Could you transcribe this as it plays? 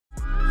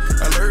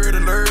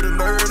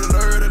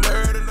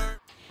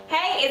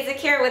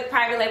Care with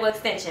private label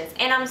extensions,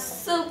 and I'm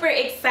super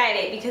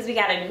excited because we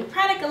got a new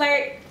product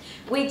alert.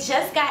 We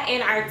just got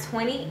in our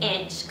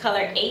 20-inch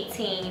color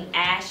 18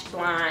 ash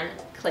blonde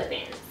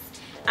clip-ins.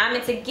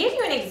 And to give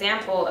you an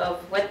example of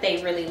what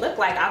they really look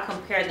like, I'll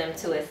compare them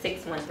to a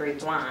 613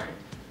 blonde.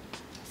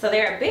 So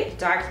they're a bit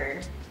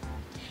darker.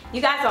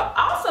 You guys will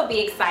also be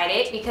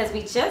excited because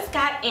we just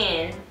got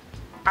in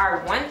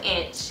our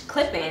 1-inch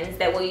clip-ins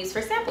that we'll use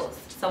for samples.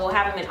 So we'll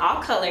have them in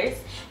all colors.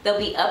 They'll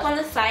be up on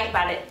the site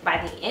by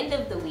the end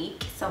of the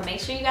week. So make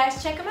sure you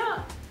guys check them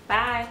out.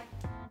 Bye.